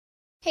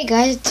Hey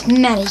guys, it's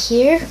Maddie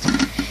here,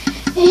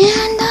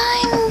 and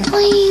I'm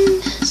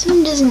playing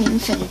some Disney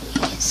Infinity.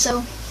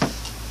 So,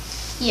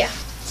 yeah.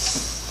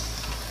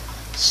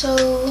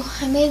 So,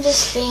 I made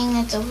this thing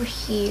that's over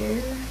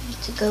here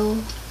to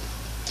go.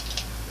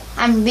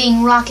 I'm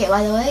being Rocket,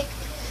 by the way.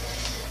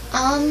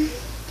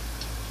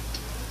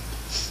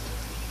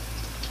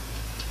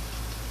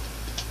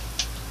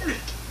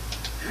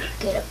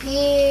 Get up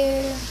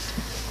here.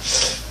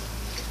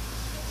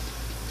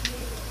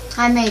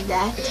 I made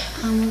that.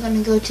 We're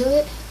gonna go to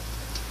it.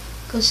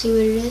 Go see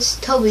what it is.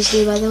 Toby's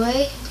here, by the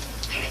way.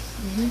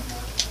 Here.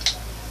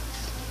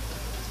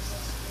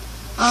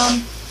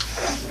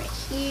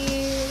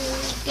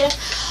 Get up.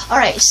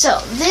 Alright,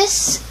 so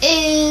this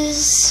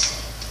is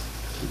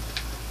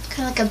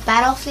kind of like a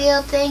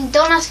battlefield thing.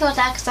 Don't ask me about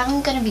that because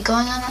I'm gonna be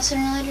going on that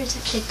sooner or later. It's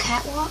actually a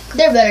catwalk.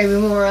 There better be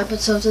more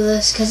episodes of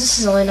this because this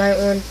is only night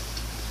one.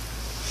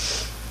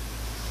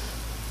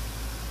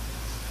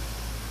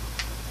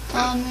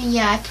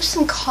 Yeah, I put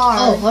some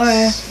cards. Oh,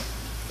 alright.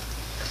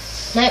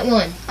 Night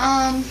one.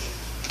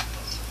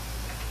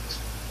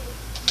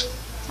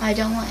 I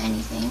don't want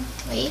anything.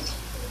 Wait.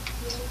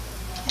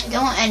 I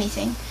don't want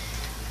anything.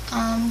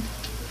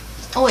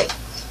 Oh wait.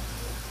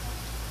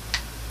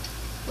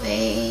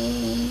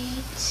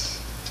 Wait.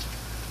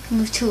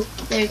 Move tool.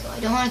 There you go. I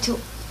don't want a tool.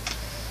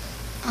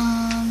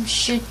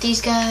 Shoot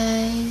these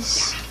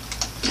guys.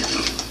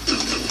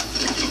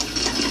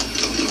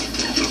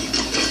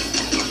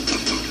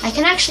 I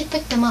can actually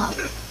pick them up.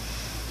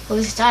 At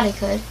least I thought I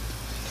could.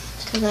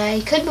 Because I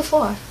could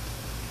before.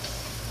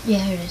 Yeah,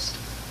 here it is.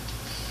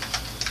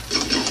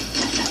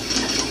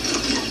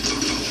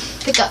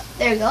 Pick up.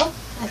 There we go.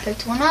 I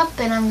picked one up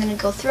and I'm going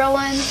to go throw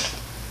one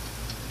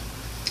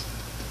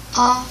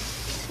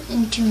off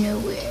into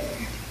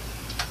nowhere.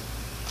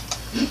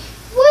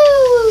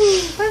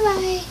 Woo!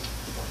 Bye-bye.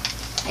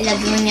 I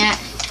love doing that.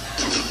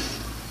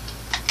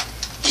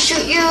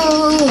 Shoot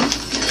you!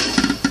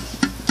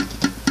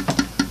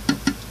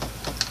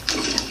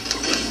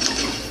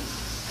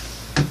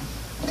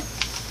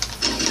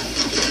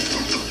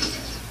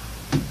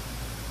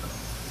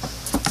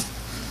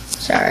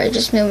 Sorry, I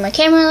just moved my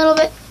camera a little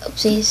bit.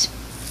 Oopsies.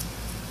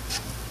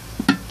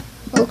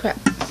 Oh crap.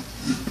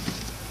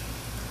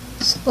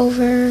 It's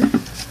over.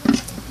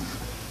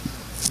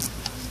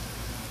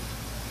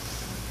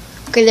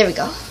 Okay, there we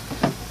go.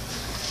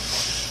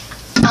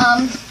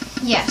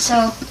 Yeah,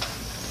 so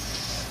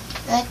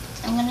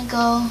I'm gonna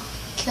go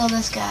kill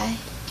this guy.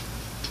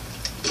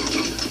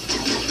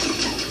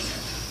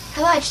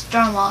 How about I just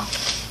throw him off?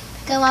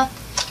 Pick him up.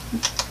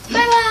 Bye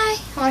bye. I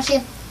want to see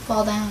him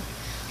fall down.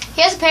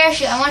 He has a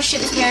parachute. I want to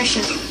shoot his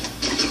parachute.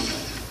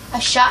 I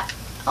shot.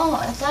 Oh,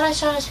 I thought I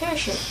shot his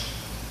parachute.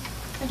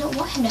 I don't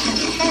want him to have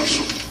a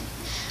parachute.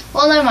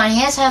 Well, never mind.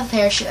 He has to have a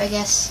parachute, I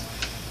guess.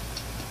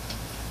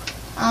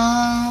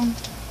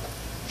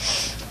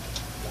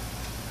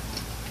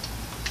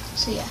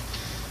 So yeah.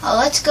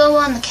 Let's go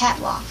on the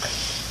catwalk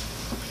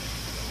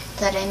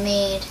that I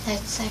made.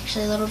 That's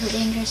actually a little bit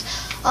dangerous.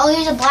 Oh,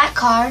 here's a black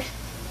card.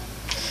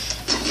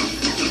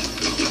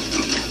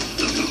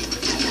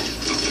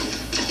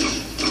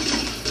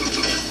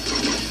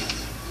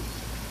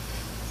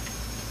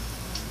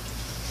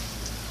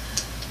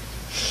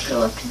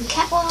 Go up to the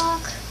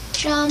catwalk,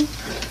 jump.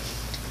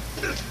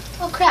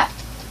 Oh crap.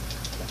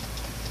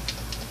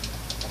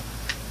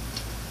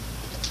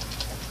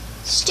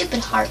 Stupid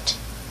heart.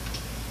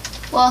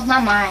 Well,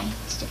 not my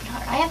stupid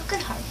heart. I have a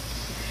good heart.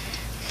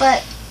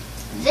 But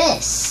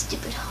this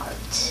stupid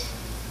heart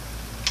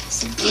has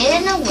to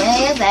get in the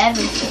way of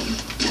everything.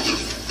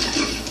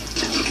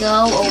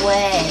 Go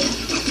away.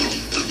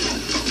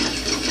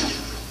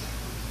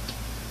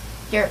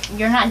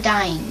 You're not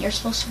dying. You're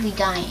supposed to be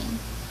dying.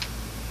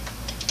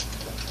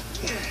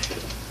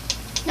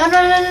 No,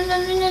 no, no, no, no,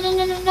 no, no,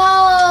 no, no,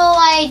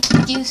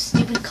 no, you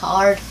stupid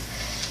card.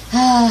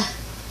 Well,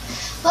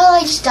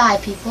 I just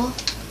died, people.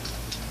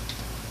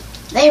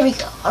 There we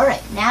go.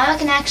 Alright, now I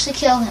can actually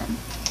kill him.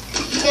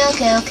 Kill,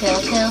 kill,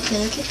 kill, kill,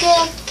 kill, kill,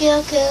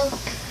 kill, kill, kill.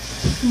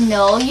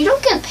 No, you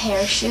don't get a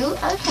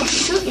parachute. I will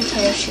shoot your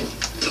parachute.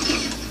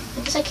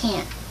 Because I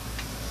can't.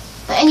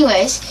 But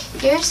anyways,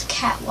 here's the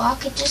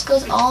catwalk. It just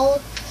goes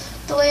all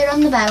the way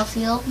around the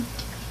battlefield.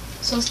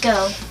 So let's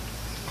go.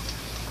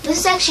 This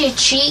is actually a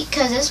cheat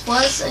because this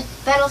was a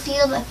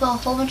battlefield. I put a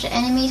whole bunch of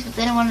enemies, but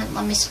they didn't want to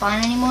let me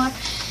spawn anymore.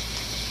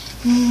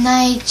 And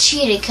I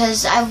cheated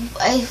because I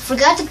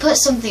forgot to put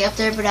something up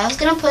there, but I was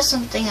going to put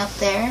something up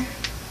there.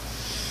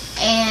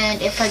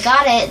 And if I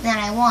got it, then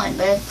I won.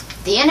 But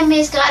if the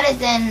enemies got it,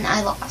 then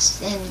I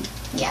lost. And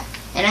yeah,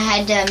 and I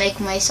had to make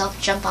myself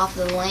jump off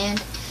of the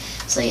land.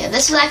 So yeah,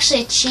 this was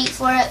actually a cheat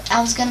for it. I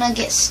was going to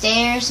get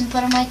stairs and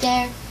put them right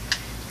there,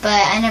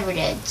 but I never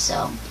did.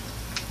 So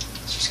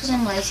it's just because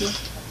I'm lazy.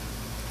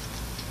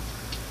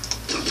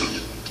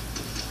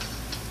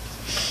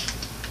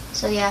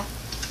 So yeah,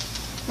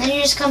 then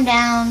you just come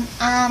down.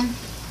 I'm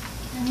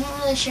not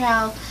really sure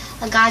how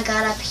a guy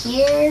got up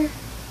here.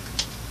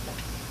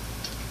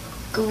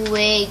 Go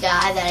away,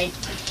 guy that I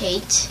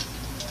hate.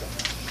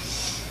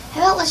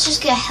 How about let's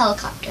just get a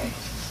helicopter?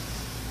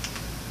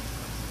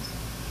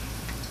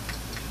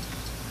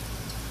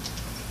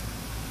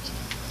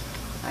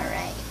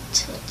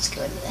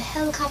 go to the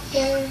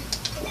helicopter.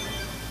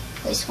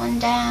 Place one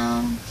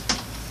down.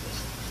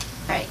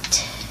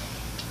 Alright.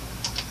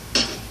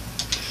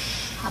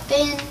 Hop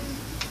in.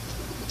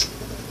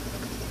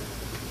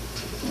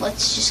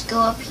 Let's just go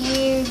up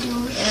here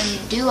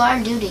and do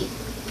our duty.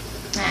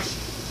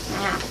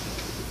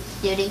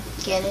 Duty,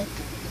 get it?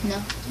 No?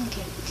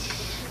 Okay.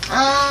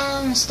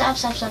 Stop.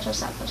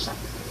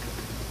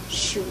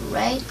 Shoot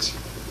right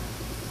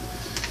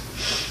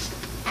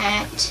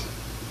at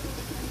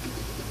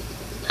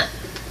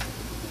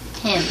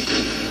him.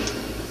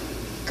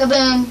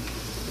 Kaboom!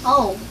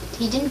 Oh,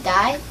 he didn't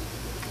die?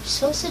 You're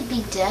supposed to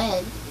be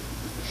dead.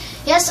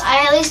 Yes,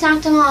 I at least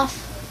knocked him off.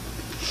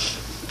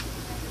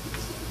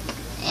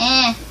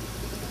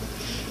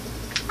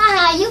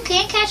 Haha, you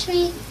can't catch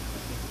me.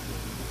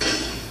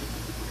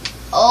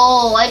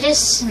 Oh, I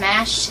just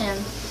smashed him.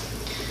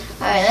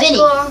 Alright, let's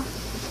go.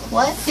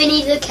 What?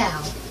 Finny the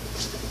cow.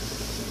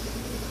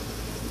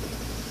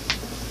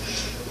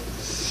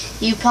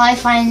 You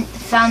probably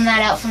found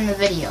that out from the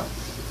video.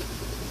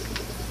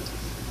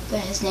 But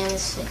his name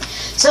is Finn.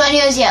 So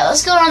anyways, yeah,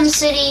 let's go around the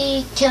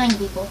city killing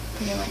people,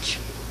 pretty much.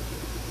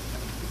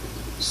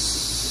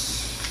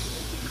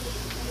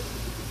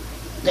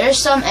 There's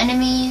some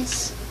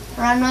enemies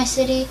around my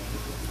city.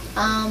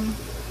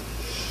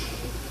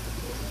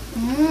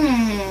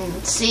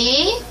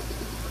 See?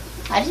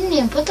 I didn't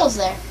even put those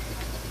there.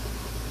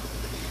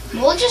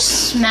 We'll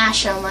just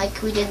smash them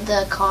like we did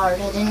the card.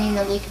 I didn't even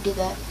know they could do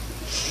that.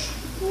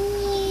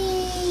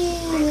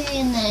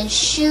 And then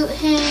shoot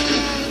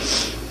him.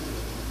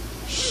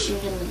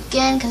 Shoot him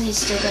again because he's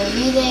still going to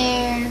be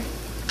there.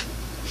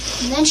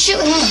 And then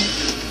shoot him.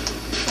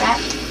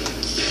 Crap.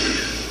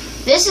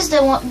 This is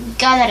the one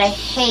guy that I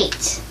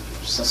hate.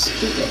 They're so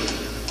stupid.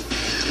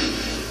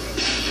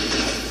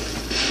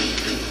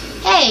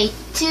 Hey,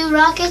 2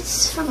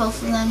 rockets for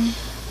both of them.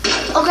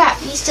 Oh crap,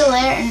 he's still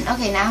there. And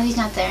okay, now he's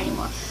not there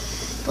anymore.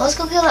 But let's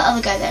go kill the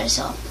other guy that I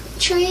saw.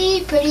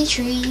 Tree, pretty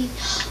tree.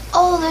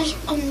 Oh, there's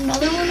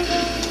another one of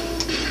them.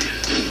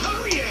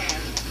 Oh yeah!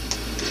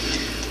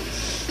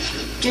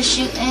 Just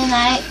shooting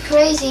like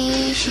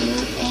crazy,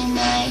 shooting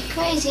like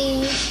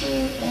crazy,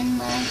 shooting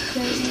like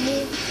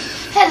crazy.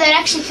 Hey, that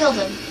actually killed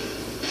him.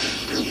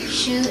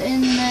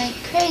 Shooting like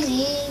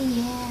crazy,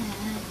 yeah.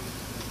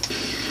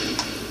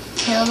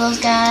 Kill those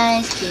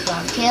guys, keep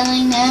on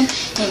killing them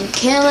and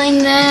killing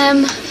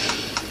them.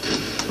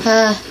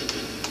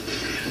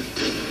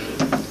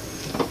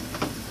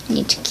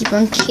 Need to keep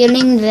on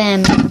killing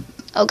them.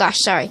 Oh gosh,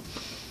 sorry.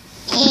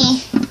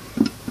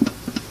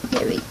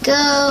 There we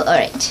go.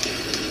 Alright.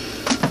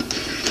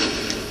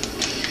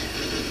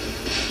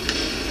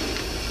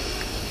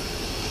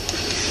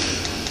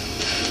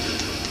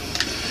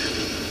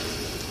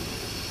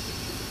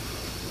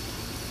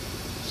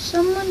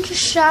 Someone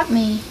just shot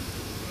me.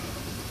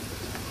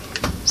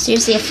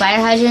 Seriously, a fire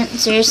hydrant?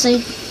 Seriously?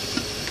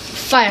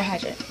 Fire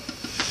hydrant.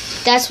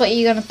 That's what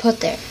you're gonna put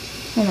there.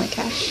 Oh my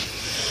gosh.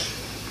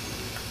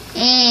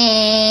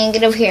 And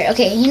get over here.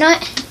 Okay, you know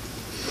what?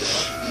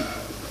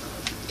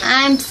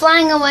 I'm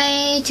flying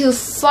away to a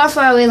far,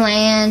 far away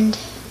land.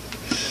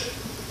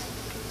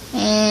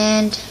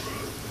 And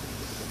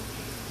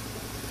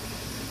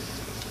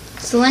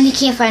it's the land he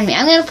can't find me.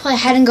 I'm gonna play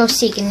hide and go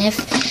seek, and if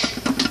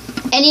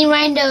any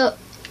rhino,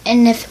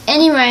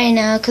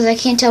 because I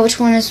can't tell which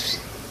one is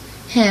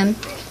him,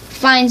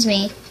 finds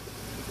me,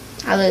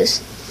 I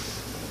lose.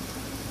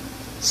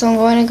 So I'm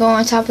going to go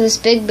on top of this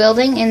big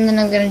building, and then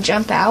I'm going to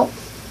jump out.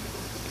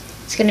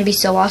 It's going to be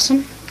so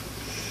awesome.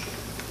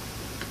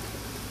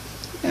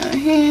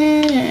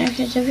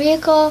 Here's a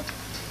vehicle.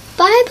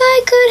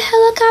 Bye-bye, good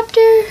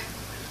helicopter.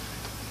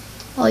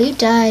 Oh, you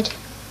died.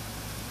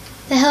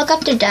 The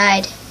helicopter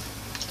died.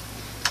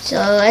 So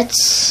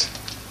let's...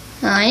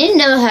 Oh, I need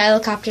another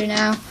helicopter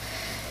now.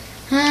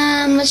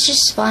 Let's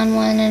just spawn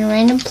one in a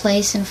random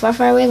place in far,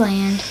 far away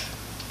land.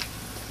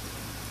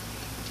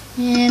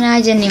 And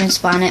I didn't even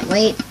spawn it.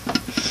 Wait.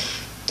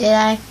 Did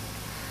I?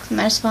 I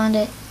might have spawned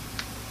it.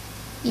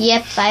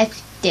 Yep, I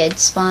did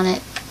spawn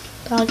it.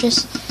 But I'll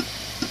just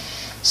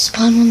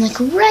spawn one like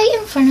right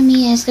in front of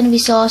me, and it's gonna be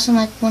so awesome.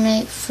 Like when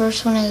I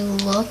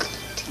look,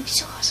 it's gonna be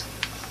so awesome.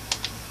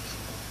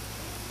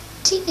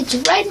 See, it's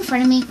right in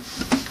front of me.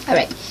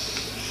 Alright.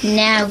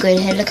 Now good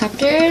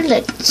helicopter,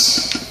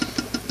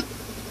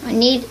 I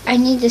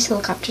need this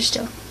helicopter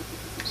still.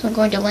 So I'm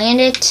going to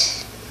land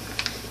it.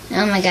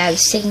 Oh my god,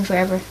 it's taking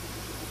forever.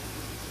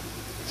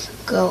 So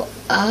go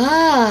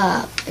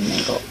up and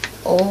then go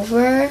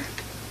over.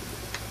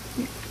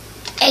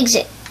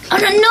 Exit. Oh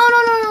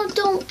no,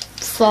 don't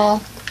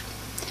fall.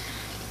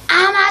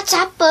 I'm on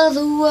top of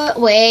the world.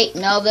 Wait,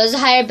 no, there's a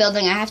higher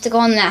building. I have to go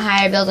on that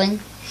higher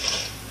building.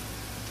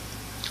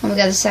 Oh my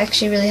god, this is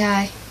actually really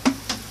high.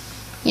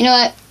 You know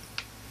what?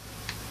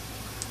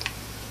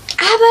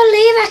 I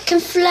believe I can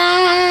fly.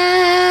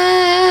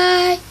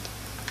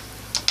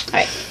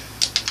 Alright.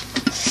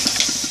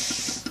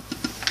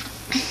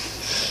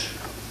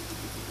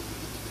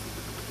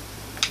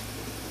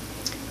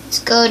 Let's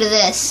go to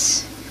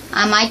this.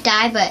 I might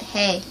die, but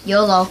hey,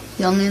 YOLO.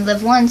 You only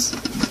live once.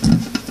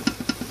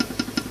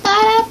 Bye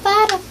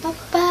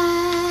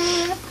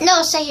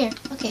stay here.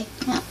 Okay,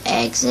 now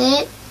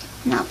exit.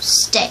 Now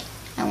stay.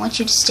 I want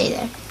you to stay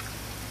there.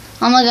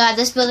 Oh my god,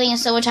 this building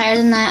is so much higher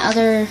than that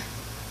other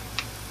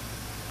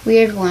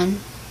weird one.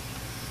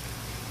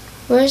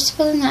 Where's the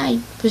building that I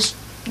was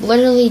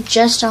literally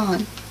just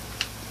on?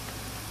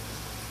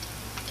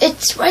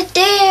 It's right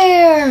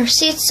there!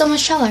 See, it's so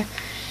much taller.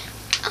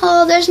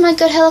 Oh, there's my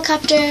good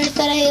helicopter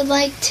that I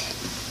liked,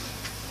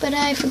 but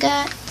I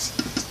forgot.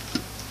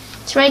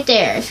 It's right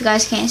there, if you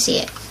guys can't see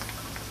it.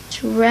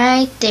 It's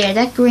right there,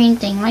 that green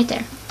thing right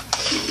there.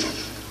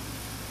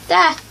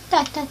 Da,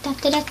 da, da, da,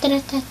 da, da, da,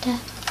 da, da.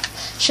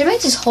 Should I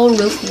make this whole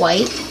roof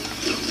white?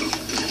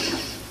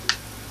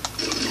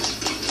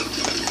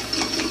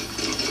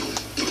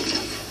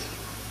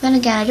 Then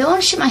again, I don't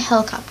want to shoot my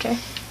helicopter.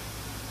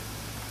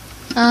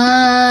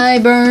 I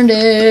burned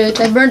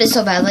it. I burned it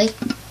so badly.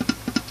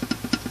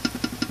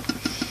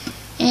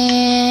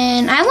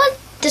 And I want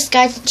this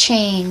guy to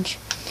change.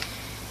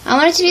 I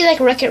want it to be like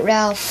Wreck-It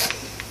Ralph.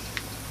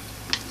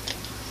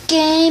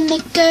 Game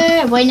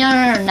Maker. Wait,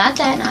 no, not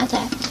that, not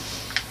that.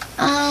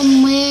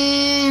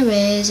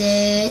 Where is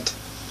it?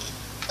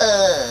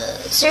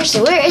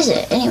 Seriously, where is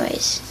it?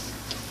 Anyways.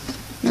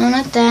 No,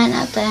 not that,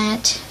 not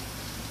that.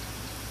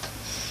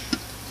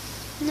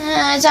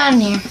 Nah, it's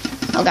on here.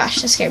 Oh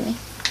gosh, that scared me.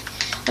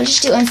 I'll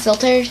just do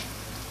unfiltered.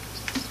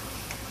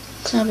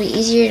 So it'll be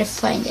easier to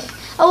find it.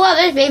 Oh wow,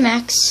 there's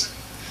Baymax.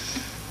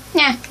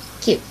 Yeah,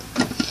 cute.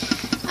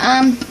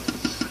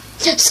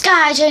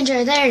 Sky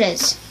Changer, there it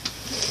is.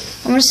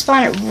 I'm gonna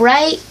spawn it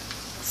right in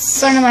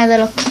front of my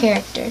little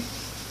character.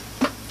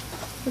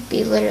 It would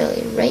be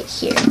literally right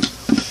here.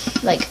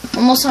 Like,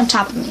 almost on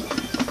top of me.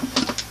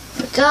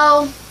 There we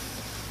go.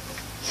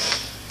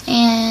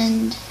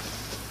 And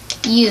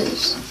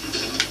use.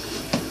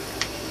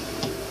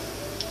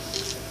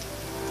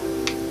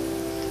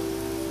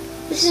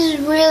 This is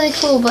really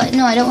cool, but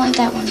no, I don't want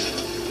that one.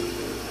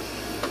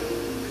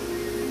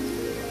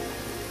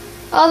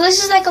 Oh,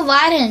 this is like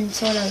Aladdin,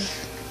 sort of.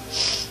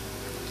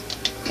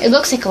 It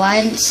looks like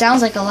Aladdin. It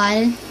sounds like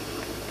Aladdin.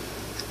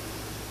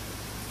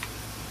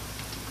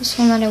 This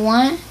one that I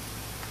want?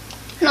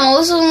 No,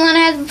 this is the one I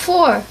had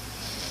before.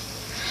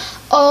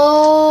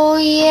 Oh,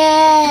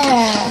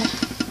 yeah.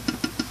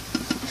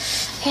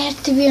 It had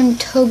to be on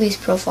Toby's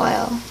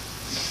profile.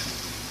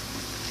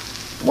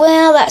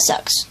 Well, that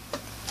sucks.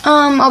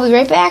 I'll be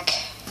right back.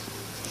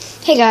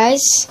 Hey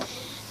guys.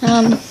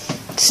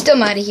 Still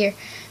mad at here.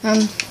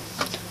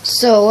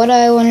 So what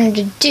I wanted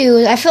to do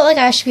is I felt like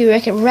I should be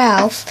Wreck-It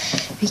Ralph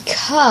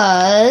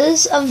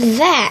because of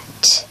that.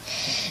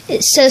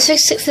 It says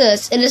fix it for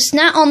this. And it's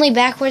not only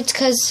backwards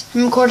because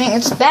I'm recording,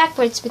 it's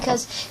backwards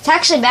because it's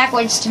actually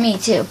backwards to me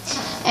too.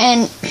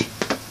 And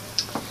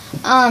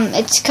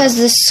it's because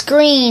the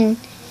screen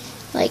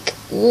like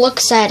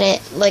looks at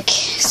it like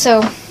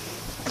so.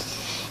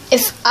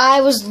 If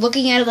I was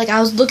looking at it like I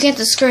was looking at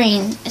the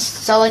screen,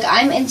 so like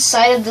I'm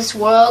inside of this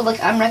world,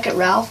 like I'm Wreck-It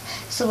Ralph,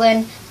 so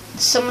then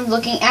someone's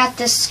looking at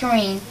this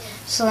screen,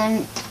 so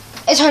then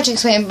it's hard to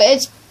explain, but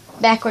it's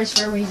backwards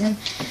for a reason.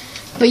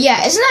 But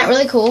yeah, isn't that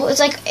really cool? It's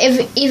like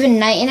even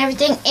night and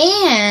everything,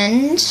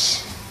 and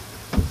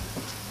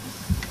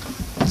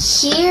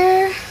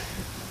here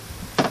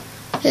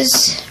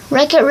is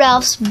Wreck-It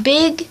Ralph's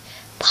big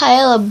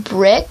pile of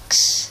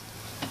bricks.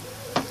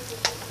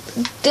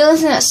 The only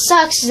thing that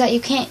sucks is that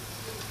you can't,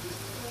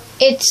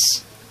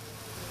 it's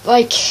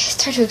like,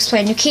 it's hard to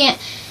explain, you can't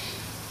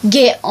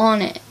get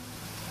on it.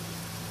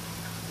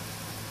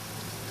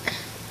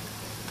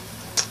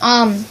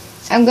 I'm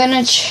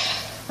gonna,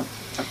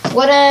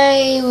 what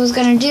I was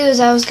gonna do is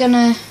I was going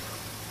to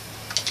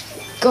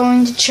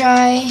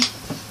try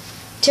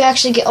to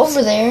actually get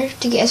over there,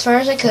 to get as far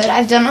as I could.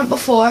 I've done it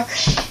before.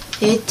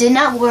 It did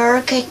not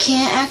work. I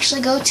can't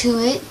actually go to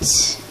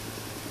it.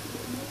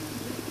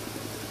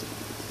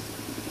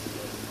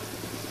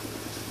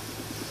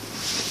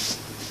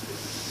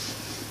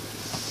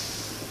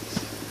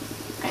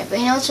 But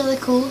you know what's really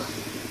cool?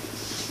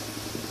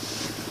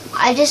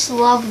 I just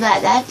love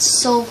that. That's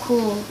so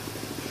cool.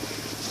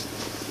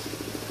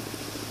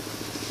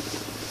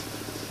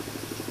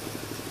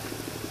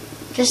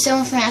 Just the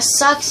only thing that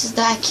sucks is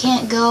that I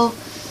can't go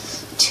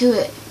to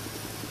it.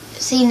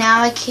 See,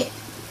 now I can't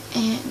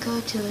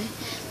go to it.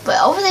 But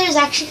over there is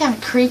actually kind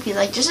of creepy.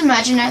 Like, just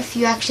imagine if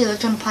you actually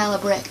looked on a pile of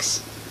bricks.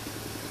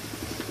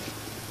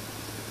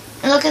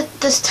 And look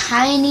at this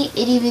tiny,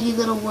 itty-bitty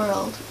little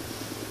world.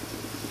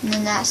 And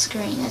then that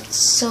screen,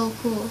 it's so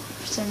cool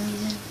for some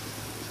reason.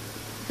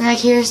 And like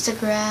here's the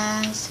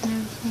grass and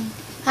everything.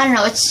 I don't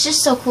know, it's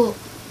just so cool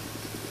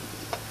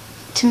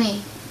to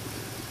me.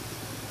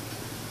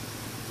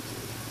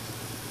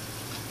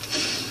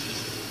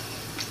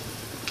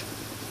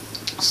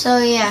 So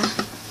yeah,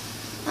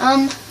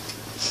 not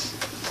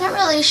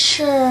really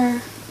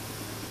sure.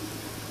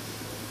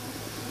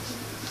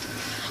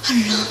 I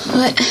don't know,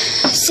 but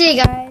see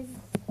you guys.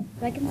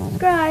 Like and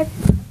subscribe.